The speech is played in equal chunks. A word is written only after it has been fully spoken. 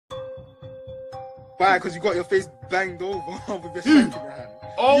Why? Because you got your face banged over with your shank in your hand.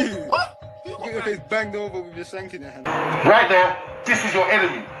 Oh, You. what? You got your face banged over with your shank in your hand. Right now, this is your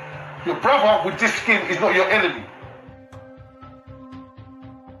enemy. Your brother with this skin is not your enemy.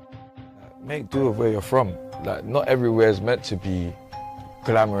 Make do with where you're from. Like, not everywhere is meant to be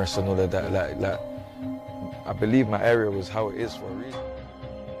glamorous and all of that. Like, I believe my area was how it is for a reason.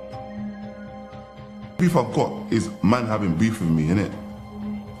 Beef I've got is man having beef with me, innit?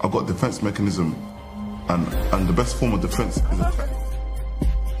 I've got defense mechanism, and the best form of defense is attack.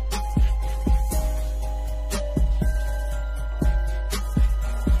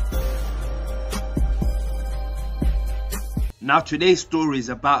 Now today's story is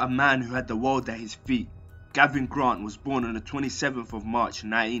about a man who had the world at his feet. Gavin Grant was born on the 27th of March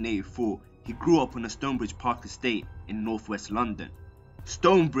 1984. He grew up on the Stonebridge Park estate in northwest London.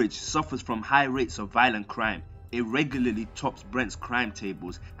 Stonebridge suffers from high rates of violent crime. It regularly tops Brent's crime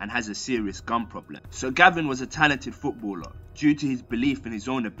tables and has a serious gun problem. So Gavin was a talented footballer. Due to his belief in his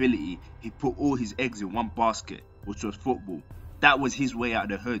own ability, he put all his eggs in one basket, which was football. That was his way out of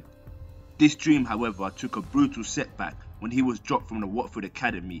the hood. This dream, however, took a brutal setback when he was dropped from the Watford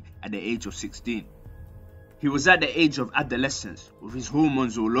Academy at the age of 16. He was at the age of adolescence, with his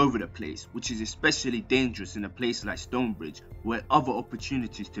hormones all over the place, which is especially dangerous in a place like Stonebridge, where other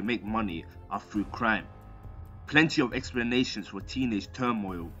opportunities to make money are through crime. Plenty of explanations for teenage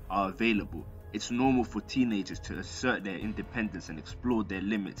turmoil are available. It's normal for teenagers to assert their independence and explore their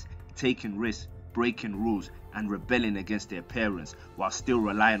limits, taking risks, breaking rules, and rebelling against their parents while still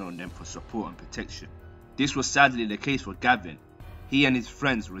relying on them for support and protection. This was sadly the case for Gavin. He and his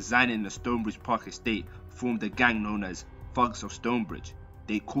friends residing in the Stonebridge Park estate formed a gang known as Thugs of Stonebridge.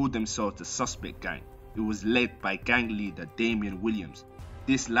 They called themselves the Suspect Gang. It was led by gang leader Damien Williams.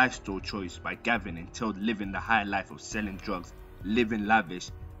 This lifestyle choice by Gavin entailed living the high life of selling drugs, living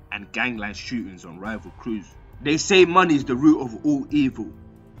lavish, and gangland shootings on rival crews. They say money is the root of all evil.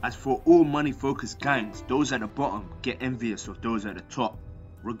 As for all money-focused gangs, those at the bottom get envious of those at the top,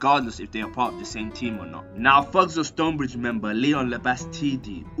 regardless if they are part of the same team or not. Now, Thugs of Stonebridge member Leon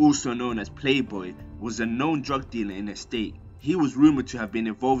Labastidi, also known as Playboy, was a known drug dealer in the state. He was rumoured to have been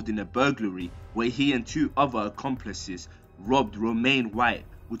involved in a burglary where he and two other accomplices robbed Romain White,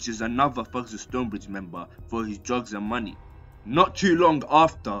 which is another Thugs of Stonebridge member, for his drugs and money. Not too long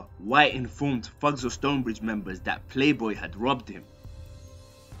after, White informed Thugs of Stonebridge members that Playboy had robbed him.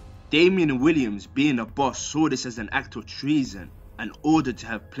 Damien Williams, being a boss, saw this as an act of treason and ordered to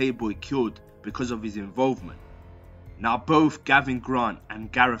have Playboy killed because of his involvement. Now both Gavin Grant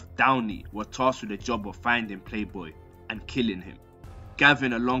and Gareth Downey were tasked with the job of finding Playboy and killing him.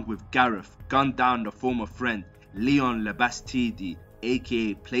 Gavin, along with Gareth, gunned down the former friend Leon Labastidi,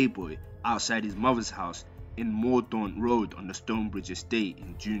 aka Playboy, outside his mother's house in Mordaunt Road on the Stonebridge estate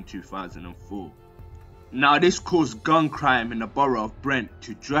in June 2004. Now this caused gun crime in the borough of Brent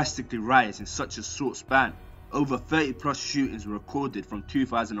to drastically rise in such a short span. Over 30 plus shootings were recorded from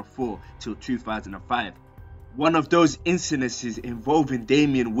 2004 till 2005. One of those incidences involving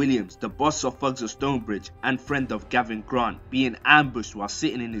Damien Williams, the boss of Thugs of Stonebridge and friend of Gavin Grant, being ambushed while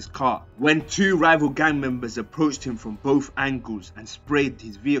sitting in his car when two rival gang members approached him from both angles and sprayed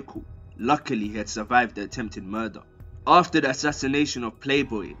his vehicle. Luckily, he had survived the attempted murder. After the assassination of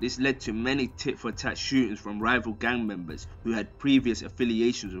Playboy, this led to many tit-for-tat shootings from rival gang members who had previous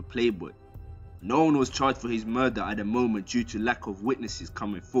affiliations with Playboy. No one was charged for his murder at the moment due to lack of witnesses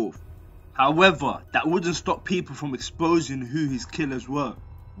coming forth. However, that wouldn't stop people from exposing who his killers were.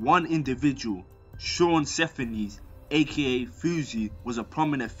 One individual, Sean Seffanes, aka Fuzi, was a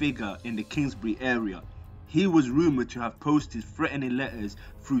prominent figure in the Kingsbury area. He was rumoured to have posted threatening letters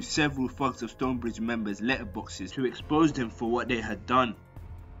through several Thugs of Stonebridge members' letterboxes to expose them for what they had done.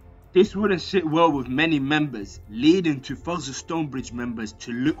 This wouldn't sit well with many members, leading to Thugs of Stonebridge members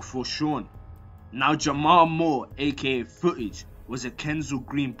to look for Sean. Now Jamal Moore, aka Footage, was a Kensal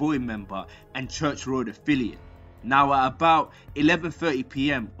Green Boy member and Church Road affiliate. Now at about 11:30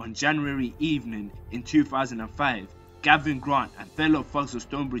 PM on January evening in 2005, Gavin Grant and fellow Thugs of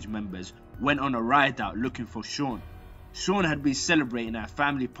Stonebridge members went on a ride out looking for Sean. Sean had been celebrating at a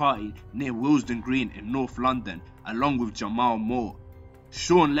family party near Willesden Green in North London along with Jamal Moore.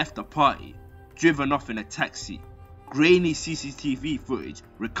 Sean left the party, driven off in a taxi. Grainy CCTV footage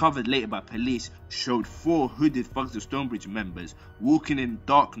recovered later by police showed 4 hooded Thugs of Stonebridge members walking in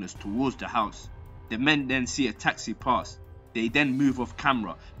darkness towards the house. The men then see a taxi pass. They then move off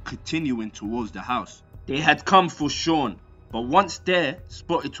camera, continuing towards the house. They had come for Sean, but once there,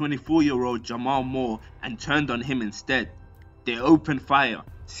 spotted 24-year-old Jamal Moore and turned on him instead. They opened fire.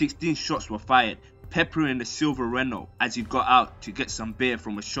 16 shots were fired, peppering the silver Renault as he got out to get some beer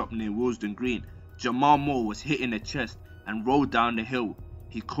from a shop near Willesden Green. Jamal Moore was hit in the chest and rolled down the hill.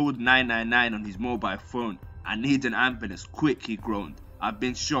 He called 999 on his mobile phone. "I need an ambulance, quick," he groaned. "I've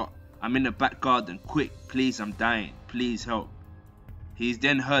been shot. I'm in the back garden, quick, please, I'm dying, please help." He is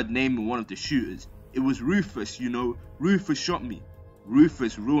then heard naming one of the shooters. "It was Rufus, you know, Rufus shot me."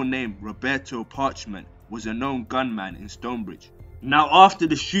 Rufus, real name Roberto Parchment, was a known gunman in Stonebridge. Now after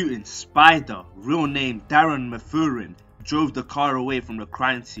the shooting, Spider, real name Darren Mathurin, drove the car away from the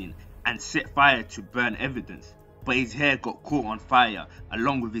crime scene and set fire to burn evidence. But his hair got caught on fire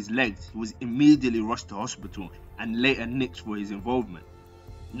along with his legs. He was immediately rushed to hospital and later nicked for his involvement.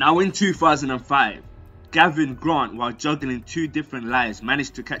 Now in 2005, Gavin Grant, while juggling 2 different lives,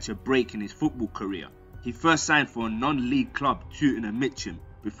 managed to catch a break in his football career. He first signed for a non-league club, Tooting and Mitcham,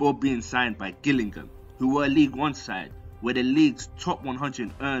 before being signed by Gillingham, who were a League One side, where the league's top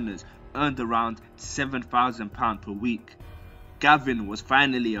 100 earners earned around £7,000 per week. Gavin was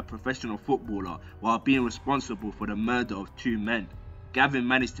finally a professional footballer while being responsible for the murder of 2 men. Gavin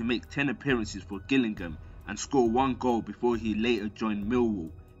managed to make 10 appearances for Gillingham and score 1 goal before he later joined Millwall,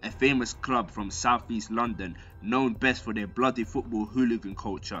 a famous club from southeast London known best for their bloody football hooligan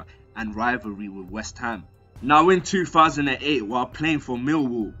culture and rivalry with West Ham. Now in 2008, while playing for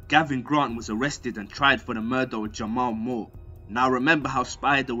Millwall, Gavin Grant was arrested and tried for the murder of Jamal Moore. Now remember how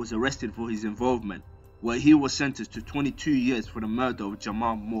Spider was arrested for his involvement, where he was sentenced to 22 years for the murder of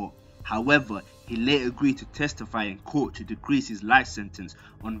Jamal Moore. However, he later agreed to testify in court to decrease his life sentence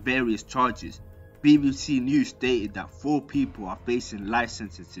on various charges. BBC News stated that 4 people are facing life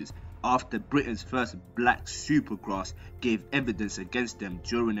sentences after Britain's first black supergrass gave evidence against them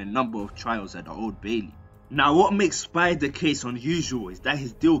during a number of trials at the Old Bailey. Now what makes Spider's case unusual is that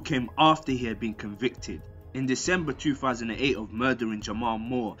his deal came after he had been convicted in December 2008 of murdering Jamal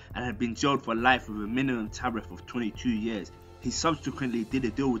Moore and had been jailed for life with a minimum tariff of 22 years. He subsequently did a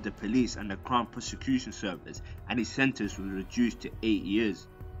deal with the police and the Crown Prosecution Service, and his sentence was reduced to 8 years.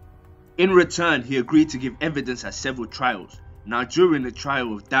 In return, he agreed to give evidence at several trials. Now during the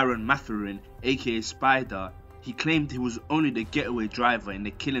trial of Darren Mathurin, aka Spider, he claimed he was only the getaway driver in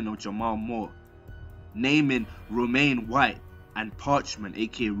the killing of Jamal Moore, naming Romain White and Parchment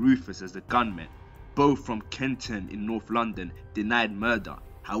aka Rufus as the gunmen. Both from Kenton in North London denied murder.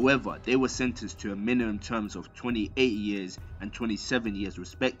 However, they were sentenced to a minimum terms of 28 years and 27 years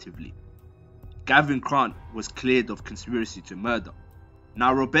respectively. Gavin Grant was cleared of conspiracy to murder.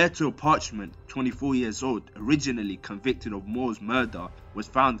 Now Roberto Parchment, 24 years old, originally convicted of Moore's murder, was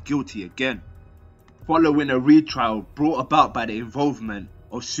found guilty again, following a retrial brought about by the involvement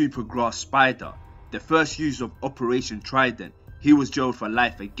of Supergrass Spider. The first use of Operation Trident, he was jailed for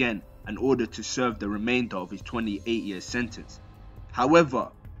life again and ordered to serve the remainder of his 28-year sentence. However,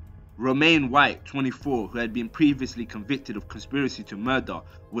 Romain White, 24, who had been previously convicted of conspiracy to murder,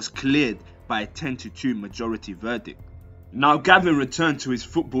 was cleared by a 10-2 majority verdict. Now Gavin returned to his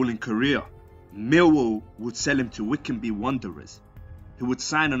footballing career. Millwall would sell him to Wickenby Wanderers, who would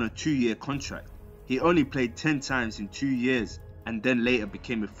sign on a 2-year contract. He only played 10 times in 2 years and then later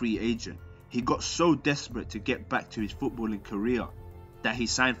became a free agent. He got so desperate to get back to his footballing career that he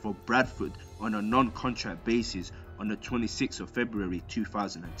signed for Bradford on a non-contract basis on the 26th of February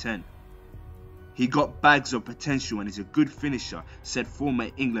 2010. He got bags of potential and is a good finisher, said former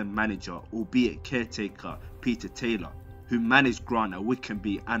England manager, albeit caretaker, Peter Taylor, who managed Grant at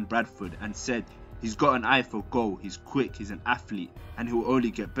Wickenby and Bradford, and said he's got an eye for goal, he's quick, he's an athlete, and he will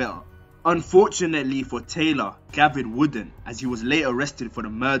only get better. Unfortunately for Taylor, Gavin wouldn't, as he was later arrested for the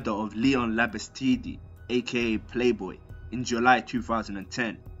murder of Leon Labastide, aka Playboy, in July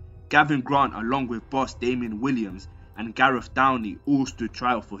 2010. Gavin Grant, along with boss Damien Williams and Gareth Downey, all stood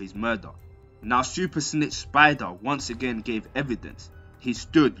trial for his murder. Now Super Snitch Spider once again gave evidence. He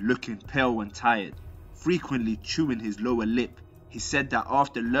stood looking pale and tired, frequently chewing his lower lip. He said that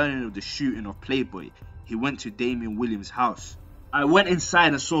after learning of the shooting of Playboy, he went to Damien Williams' house. "I went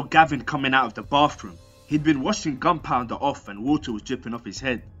inside and saw Gavin coming out of the bathroom. He'd been washing gunpowder off and water was dripping off his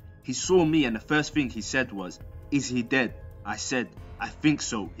head. He saw me and the first thing he said was, 'Is he dead?' I said, 'I think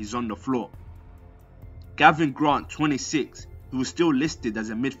so, he's on the floor.'" Gavin Grant, 26, who was still listed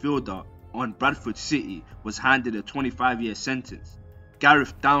as a midfielder on Bradford City, was handed a 25-year sentence.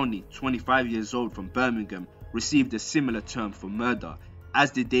 Gareth Downey, 25 years old from Birmingham, received a similar term for murder,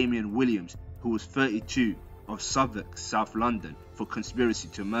 as did Damien Williams, who was 32, of Southwark, South London, for conspiracy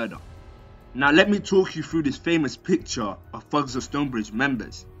to murder. Now let me talk you through this famous picture of Thugs of Stonebridge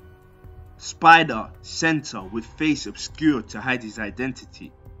members. Spider, centre, with face obscured to hide his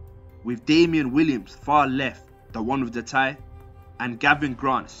identity, with Damien Williams far left, the one with the tie, and Gavin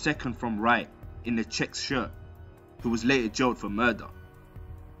Grant second from right in the checked shirt, who was later jailed for murder.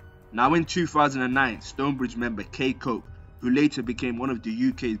 Now in 2009, Stonebridge member K Coke, who later became one of the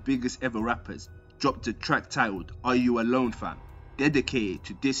UK's biggest ever rappers, dropped a track titled Are You Alone Fam, dedicated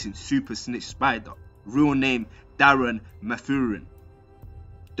to dissing Super Snitch Spider, real name Darren Mathurin.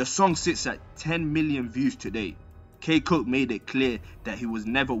 The song sits at 10 million views today. K Coke made it clear that he was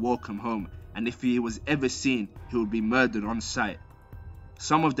never welcome home, and if he was ever seen, he would be murdered on sight.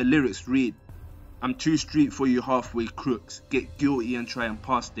 Some of the lyrics read, I'm too street for you halfway crooks, get guilty and try and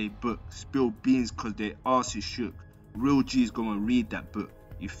pass they book, spill beans cause their arse is shook, real G's go and read that book,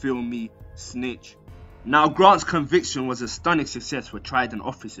 you feel me, snitch. Now Grant's conviction was a stunning success for Trident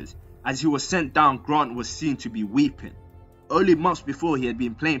officers. As he was sent down, Grant was seen to be weeping. Only months before, he had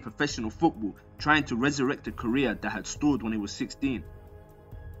been playing professional football, trying to resurrect a career that had stalled when he was 16.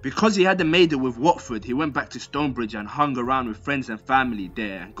 Because he hadn't made it with Watford, he went back to Stonebridge and hung around with friends and family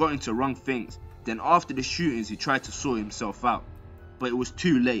there and got into wrong things. Then after the shootings, he tried to sort himself out. But it was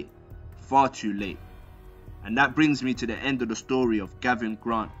too late. Far too late. And that brings me to the end of the story of Gavin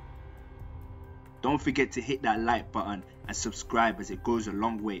Grant. Don't forget to hit that like button and subscribe, as it goes a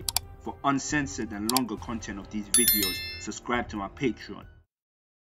long way. For uncensored and longer content of these videos, subscribe to my Patreon.